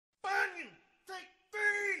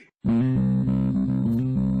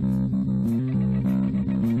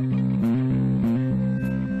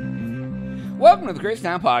welcome to the Crazy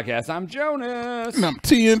Town Podcast. I'm Jonas. And I'm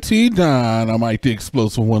TNT Don. I'm Mike the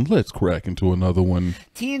Explosive One. Let's crack into another one.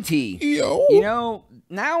 TNT. Yo. You know,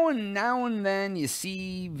 now and then you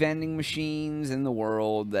see vending machines in the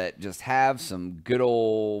world that just have some good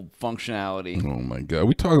old functionality. Oh my God.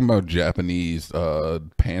 We talking about Japanese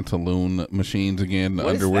pantaloon machines again. What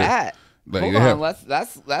underwear. is that? Like, Hold they on,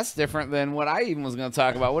 have- that's different than what I even was going to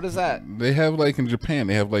talk about. What is that? They have like in Japan,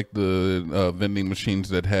 they have like the vending machines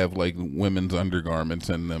that have like women's undergarments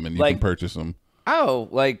in them, and you Like- can purchase them. Oh,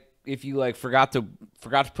 like if you like forgot to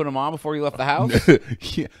put them on before you left the house.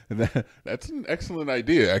 Yeah, that's an excellent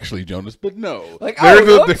idea, actually, Jonas. But no, Like, They're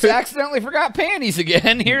oh, the- oops, accidentally forgot panties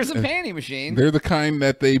again. Here's a panty machine. They're the kind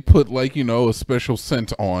that they put like, you know, a special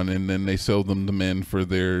scent on, and then they sell them to men for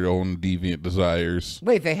their own deviant desires.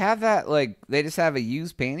 Wait, they have that, like, they just have a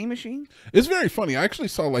used panty machine? It's very funny. I actually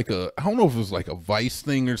saw like I don't know if it was like a Vice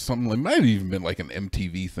thing or something. It might have even been like an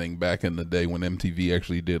MTV thing back in the day when MTV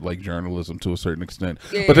actually did like journalism to a certain extent.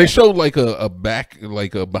 Yeah, but they showed like a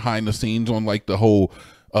behind the scenes on like the whole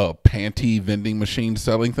panty vending machine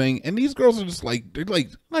selling thing, and these girls are just like, they're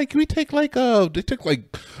like we take like they took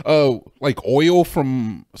like oil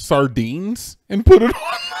from sardines and put it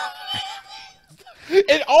on.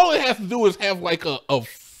 And all it has to do is have like a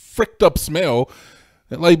fricked up smell,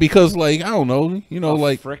 like, because like I don't know, you know,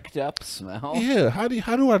 like Fricked up smell? yeah. How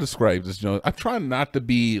do I describe this, Joe? I try not to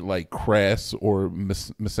be like crass or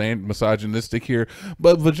misogynistic here,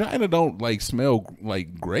 but vagina don't like smell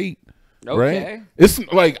like great. Okay. Right? It's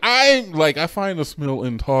like I find the smell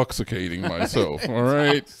intoxicating myself. All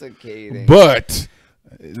right, Intoxicating. but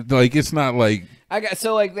like it's not like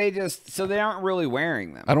So like they aren't really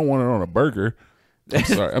wearing them. I don't want it on a burger.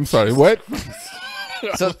 I'm sorry. What?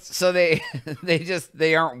 So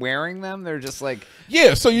they aren't wearing them. They're just like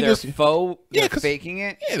Yeah. So you they're just faux. Yeah, They're 'cause- faking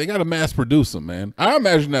it. Yeah, they got to mass produce them, man. I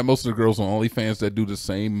imagine that most of the girls on OnlyFans that do the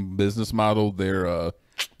same business model, they're,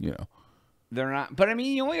 you know, They're not. But I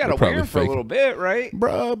mean, you only got to They're wear them for a probably little bit, right?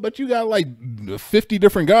 bruh, but you got like 50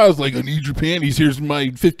 different guys like, I need your panties. Here's my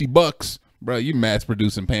 $50. Bruh, you mass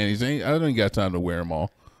producing panties. I don't got time to wear them all.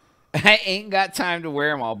 I ain't got time to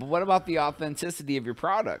wear them all. But what about the authenticity of your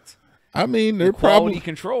product? I mean, they're Quality probably.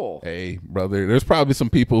 control. Hey, brother, there's probably some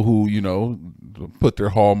people who, you know, put their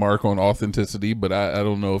hallmark on authenticity, but I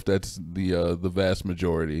don't know if that's the vast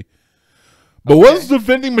majority. But what's the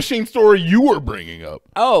vending machine story you were bringing up?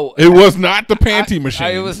 Oh, It was not the panty machine.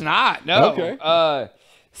 it was not. No. Okay.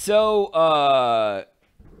 So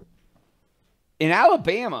in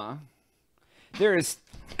Alabama, there is.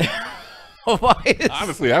 Why is,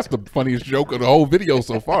 Honestly, that's the funniest joke of the whole video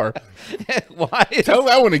so far. why is, Tell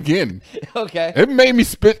that one again. okay. It made me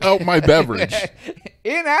spit out my beverage.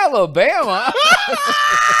 In Alabama.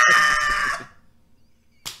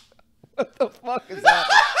 What the fuck is that?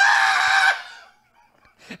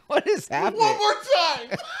 What is happening? One more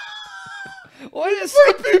time. What is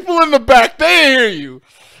For the people in the back, they hear you.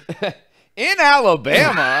 in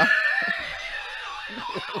Alabama?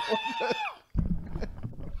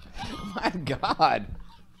 My God!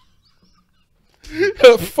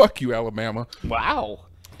 Fuck you, Alabama. Wow.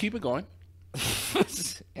 Keep it going.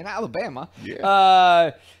 In Alabama,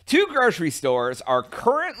 Yeah. 2 grocery stores are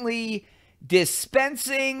currently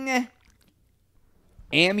dispensing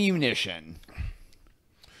ammunition.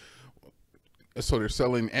 So they're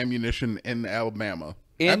selling ammunition in Alabama.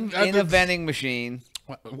 In a vending machine.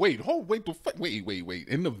 Wait. In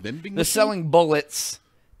the vending They're machine? selling bullets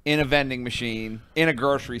in a vending machine in a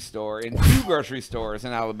grocery store in 2 grocery stores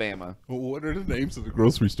in Alabama. What are the names of the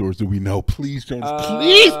grocery stores? Do we know? Please, Jonas.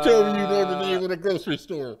 Please tell me you know the name of the grocery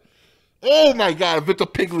store. Oh my God! If it's a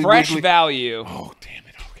Piggly Fresh Wiggly. Value. Oh damn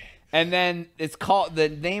it! Okay. And then it's called, the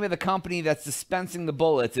name of the company that's dispensing the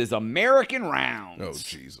bullets is American Rounds. Oh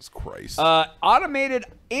Jesus Christ! Automated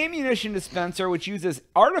ammunition dispenser, which uses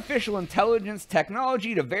artificial intelligence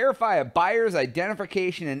technology to verify a buyer's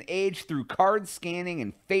identification and age through card scanning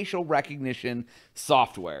and facial recognition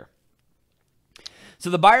software.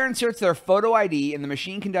 So the buyer inserts their photo ID, and the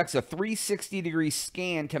machine conducts a 360-degree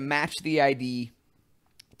scan to match the ID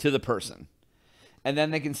to the person. And then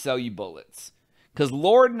they can sell you bullets. Because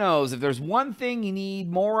Lord knows, if there's one thing you need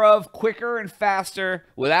more of, quicker and faster,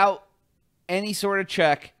 without any sort of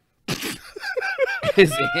check,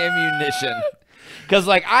 is ammunition. Because,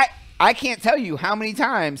 like, I can't tell you how many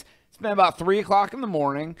times it's been about 3 o'clock in the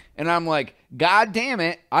morning, and I'm like, God damn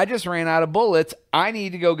it, I just ran out of bullets. I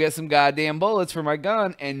need to go get some goddamn bullets for my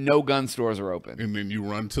gun, and no gun stores are open. And then you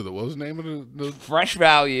run to what was the name of the Fresh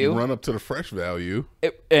Value. You run up to the Fresh Value.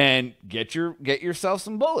 And get yourself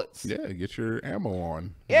some bullets. Yeah, get your ammo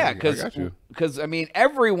on. Yeah, because I mean,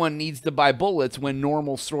 everyone needs to buy bullets when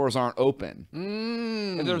normal stores aren't open.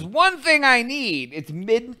 If there's one thing I need, it's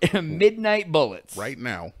midnight bullets. Right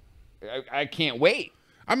now. I can't wait.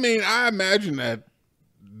 I mean, I imagine that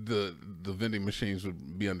the vending machines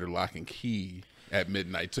would be under lock and key at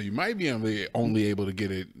midnight, so you might be only able to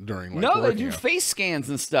get it during like no, they do face scans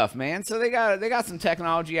and stuff, man. So they got some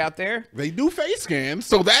technology out there. They do face scans,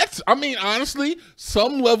 so that's, I mean, honestly,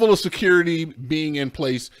 some level of security being in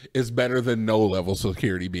place is better than no level of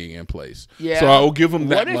security being in place. Yeah. So I will give them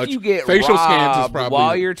that much. What if you get facial robbed scans is probably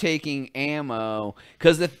while you're taking ammo?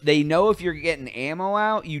 Because if they know if you're getting ammo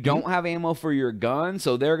out, you don't have ammo for your gun,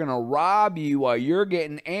 so they're gonna rob you while you're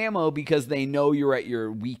getting ammo because they know you're at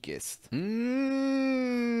your weakest.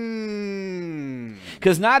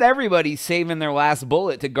 Because not everybody's saving their last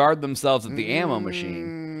bullet to guard themselves at the ammo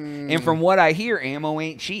machine. And from what I hear, ammo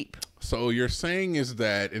ain't cheap. So you're saying is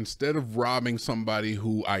that instead of robbing somebody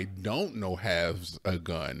who I don't know has a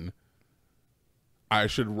gun, I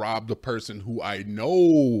should rob the person who I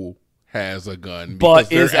know has a gun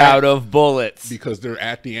but is out of bullets. Because they're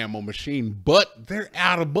at the ammo machine, but they're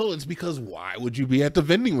out of bullets because why would you be at the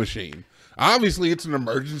vending machine? Obviously, it's an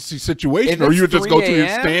emergency situation, or you would just go to your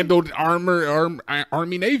standard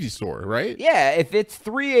Army Navy store, right? Yeah, if it's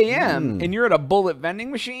 3 a.m. and you're at a bullet vending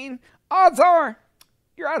machine, odds are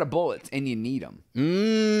you're out of bullets and you need them.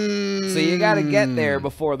 So you got to get there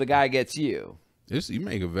before the guy gets you. You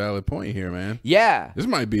make a valid point here, man. Yeah. This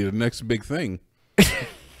might be the next big thing.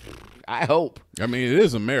 I hope. I mean, it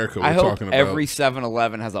is America we're talking about. Every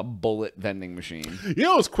 7-Eleven has a bullet vending machine. You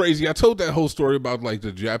know what's crazy? I told that whole story about like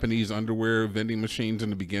the Japanese underwear vending machines in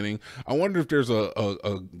the beginning. I wonder if there's I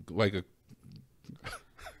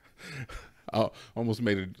almost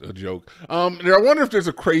made a joke. I wonder if there's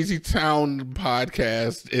a Crazy Town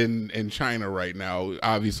podcast in China right now,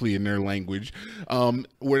 obviously in their language,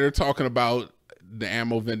 where they're talking about the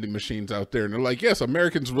ammo vending machines out there. And they're like, yes,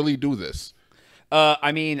 Americans really do this.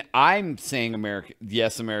 I mean, I'm saying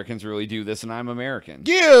Americans really do this, and I'm American.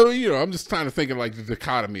 Yeah, you know, I'm just kind of thinking like the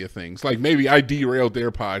dichotomy of things. Like maybe I derailed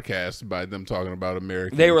their podcast by them talking about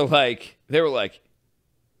Americans. They were like,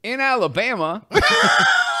 in Alabama.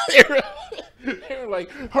 they were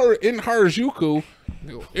like, in Harajuku,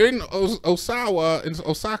 in Osawa, in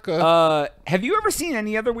Osaka. Have you ever seen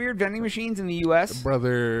any other weird vending machines in the U.S.?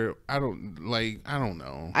 Brother, I don't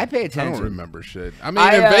know. I pay attention. I don't remember shit. I mean,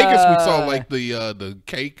 in Vegas we saw like the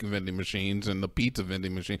cake vending machines and the pizza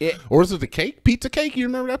vending machine. Or is it the cake? Pizza Cake? You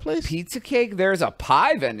remember that place? Pizza Cake. There's a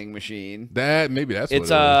pie vending machine. Maybe that's what it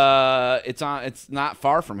is. It's not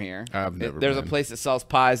far from here. I've never. There's a place that sells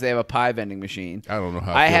pies. They have a pie vending machine. I don't know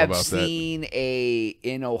how I feel about that. I have seen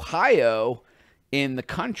in Ohio. In the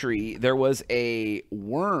country, there was a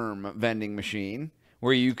worm vending machine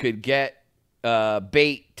where you could get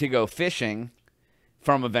bait to go fishing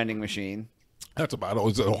from a vending machine. That's about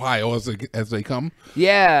Ohio as they come.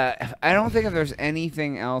 Yeah, I don't think if there's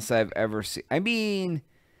anything else I've ever seen. I mean,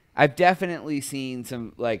 I've definitely seen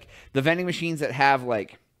some, like, the vending machines that have,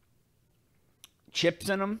 like, chips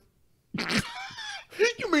in them.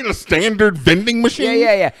 You mean a standard vending machine?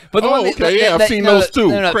 Yeah. But I've seen those too.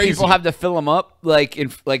 Crazy. People have to fill them up, like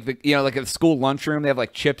in like the like at the school lunchroom. They have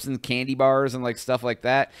like chips and candy bars and like stuff like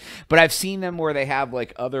that. But I've seen them where they have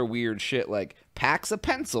like other weird shit, like packs of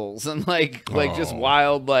pencils and like just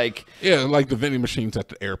wild like like the vending machines at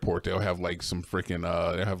the airport. They'll have like some freaking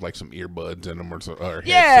they have like some earbuds in them or just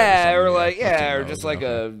like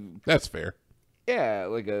a. That's fair. Yeah,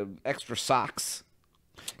 like a extra socks.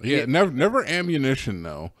 Yeah, never ammunition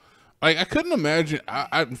though. Like I couldn't imagine.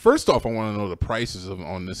 First off, I want to know the prices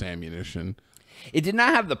on this ammunition. It did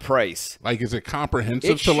not have the price. Like, is it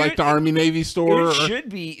comprehensive to like the Army Navy store? It should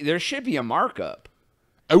be. There should be a markup.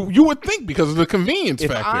 You would think because of the convenience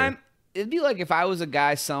factor. It'd be like if I was a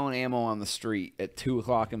guy selling ammo on the street at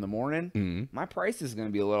 2:00 in the morning. My price is going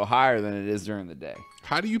to be a little higher than it is during the day.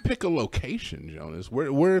 How do you pick a location, Jonas?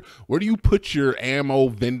 Where do you put your ammo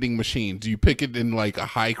vending machine? Do you pick it in like a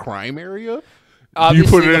high crime area? Obviously,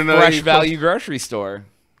 do you put it in a Fresh Value grocery store?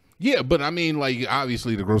 Yeah, but I mean, like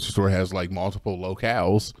obviously the grocery store has like multiple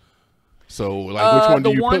locales. So like, which one do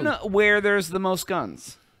you put? The one where there's the most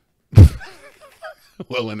guns.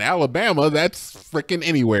 Well, in Alabama, that's freaking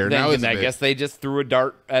anywhere now, isn't it? I guess they just threw a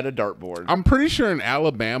dart at a dartboard. I'm pretty sure in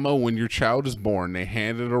Alabama, when your child is born, they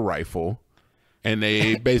hand it a rifle, and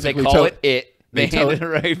they basically they call it. They hand it a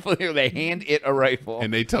rifle. They hand it a rifle.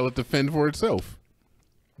 And they tell it to fend for itself.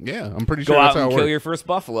 Yeah, I'm pretty Go sure out that's how and it kill works. your first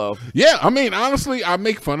buffalo. Yeah, I mean, honestly, I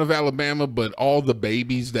make fun of Alabama, but all the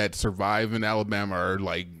babies that survive in Alabama are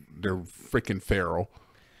like, they're freaking feral.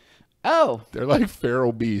 Oh, They're like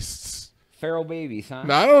feral beasts. feral babies, huh?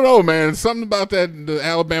 Now, I don't know, man. Something about that, the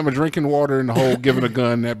Alabama drinking water and the whole giving a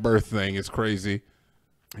gun, that birth thing is crazy.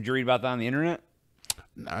 Did you read about that on the internet?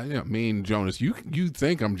 I mean, Jonas, you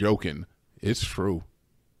think I'm joking. It's true.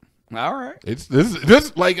 All right. It's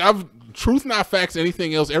this like I've truth not facts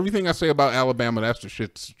anything else. Everything I say about Alabama, that's the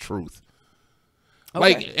shit's truth. Okay.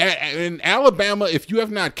 Like in Alabama, if you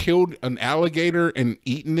have not killed an alligator and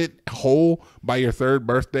eaten it whole by your 3rd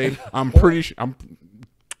birthday, I'm pretty sure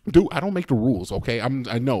dude, I don't make the rules, okay? I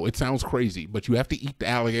know it sounds crazy, but you have to eat the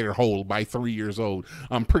alligator whole by 3 years old.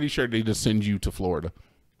 I'm pretty sure they just send you to Florida.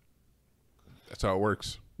 That's how it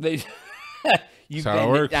works. You've how it been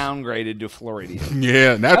works. downgraded to Floridian.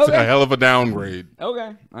 Yeah, that's Okay. a hell of a downgrade.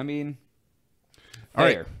 Okay. I mean, All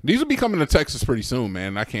right, fair. these will be coming to Texas pretty soon,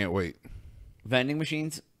 man. I can't wait. Vending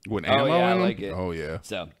machines. With Oh, ammo yeah, I in them? like it. Oh, yeah.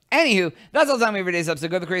 So, anywho, that's all the time we have for today's episode.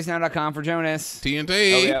 Go to thecrazynow.com for Jonas.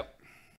 TNT. Oh, yep.